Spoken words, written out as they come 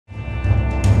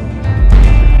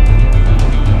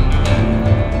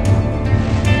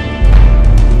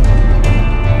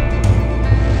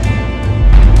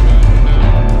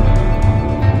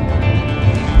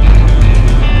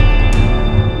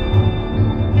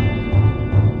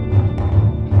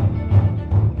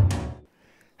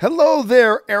Hello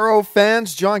there, Arrow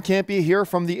fans. John Campea here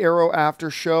from the Arrow After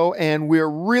Show, and we're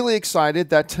really excited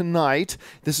that tonight,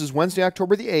 this is Wednesday,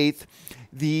 October the 8th,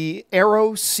 the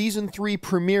Arrow Season 3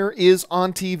 premiere is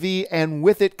on TV, and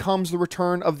with it comes the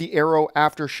return of the Arrow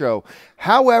After Show.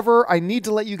 However, I need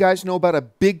to let you guys know about a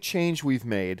big change we've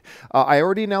made. I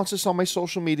already announced this on my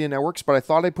social media networks, but I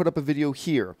thought I'd put up a video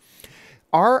here.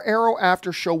 Our Arrow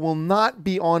After Show will not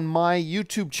be on my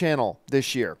YouTube channel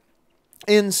this year.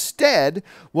 Instead,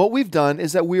 what we've done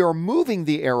is that we are moving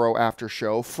the Arrow After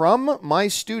Show from my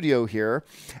studio here,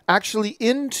 actually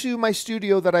into my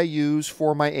studio that I use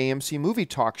for my AMC movie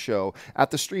talk show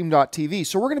at the Stream.tv.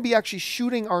 So we're going to be actually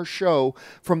shooting our show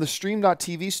from the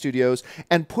Stream.tv studios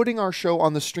and putting our show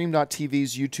on the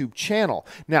Stream.tv's YouTube channel.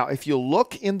 Now, if you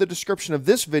look in the description of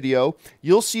this video,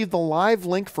 you'll see the live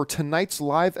link for tonight's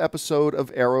live episode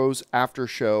of Arrow's After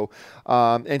Show.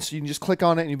 And so you can just click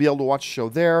on it and you'll be able to watch the show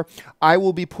there. I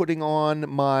will be putting on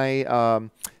my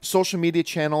social media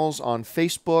channels on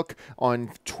Facebook,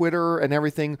 on Twitter, and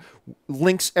everything,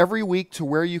 links every week to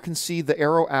where you can see the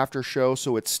Arrow After Show.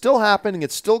 So it's still happening.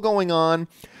 It's still going on.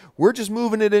 We're just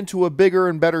moving it into a bigger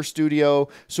and better studio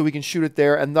so we can shoot it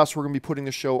there, and thus we're going to be putting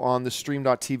the show on the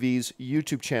Stream.tv's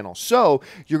YouTube channel. So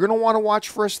you're going to want to watch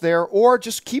for us there, or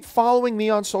just keep following me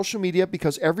on social media,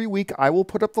 because every week I will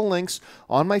put up the links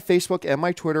on my Facebook and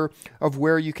my Twitter of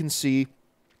where you can see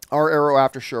our Arrow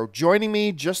After Show. Joining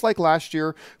me, just like last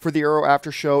year, for the Arrow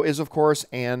After Show is, of course,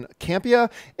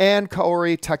 Campea and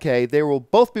Kaori Take. They will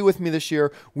both be with me this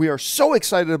year. We are so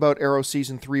excited about Arrow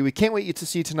Season 3. We can't wait to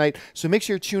see tonight, so make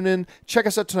sure you tune in. Check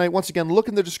us out tonight. Once again, look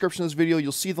in the description of this video.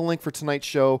 You'll see the link for tonight's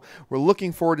show. We're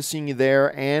looking forward to seeing you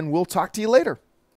there, and we'll talk to you later.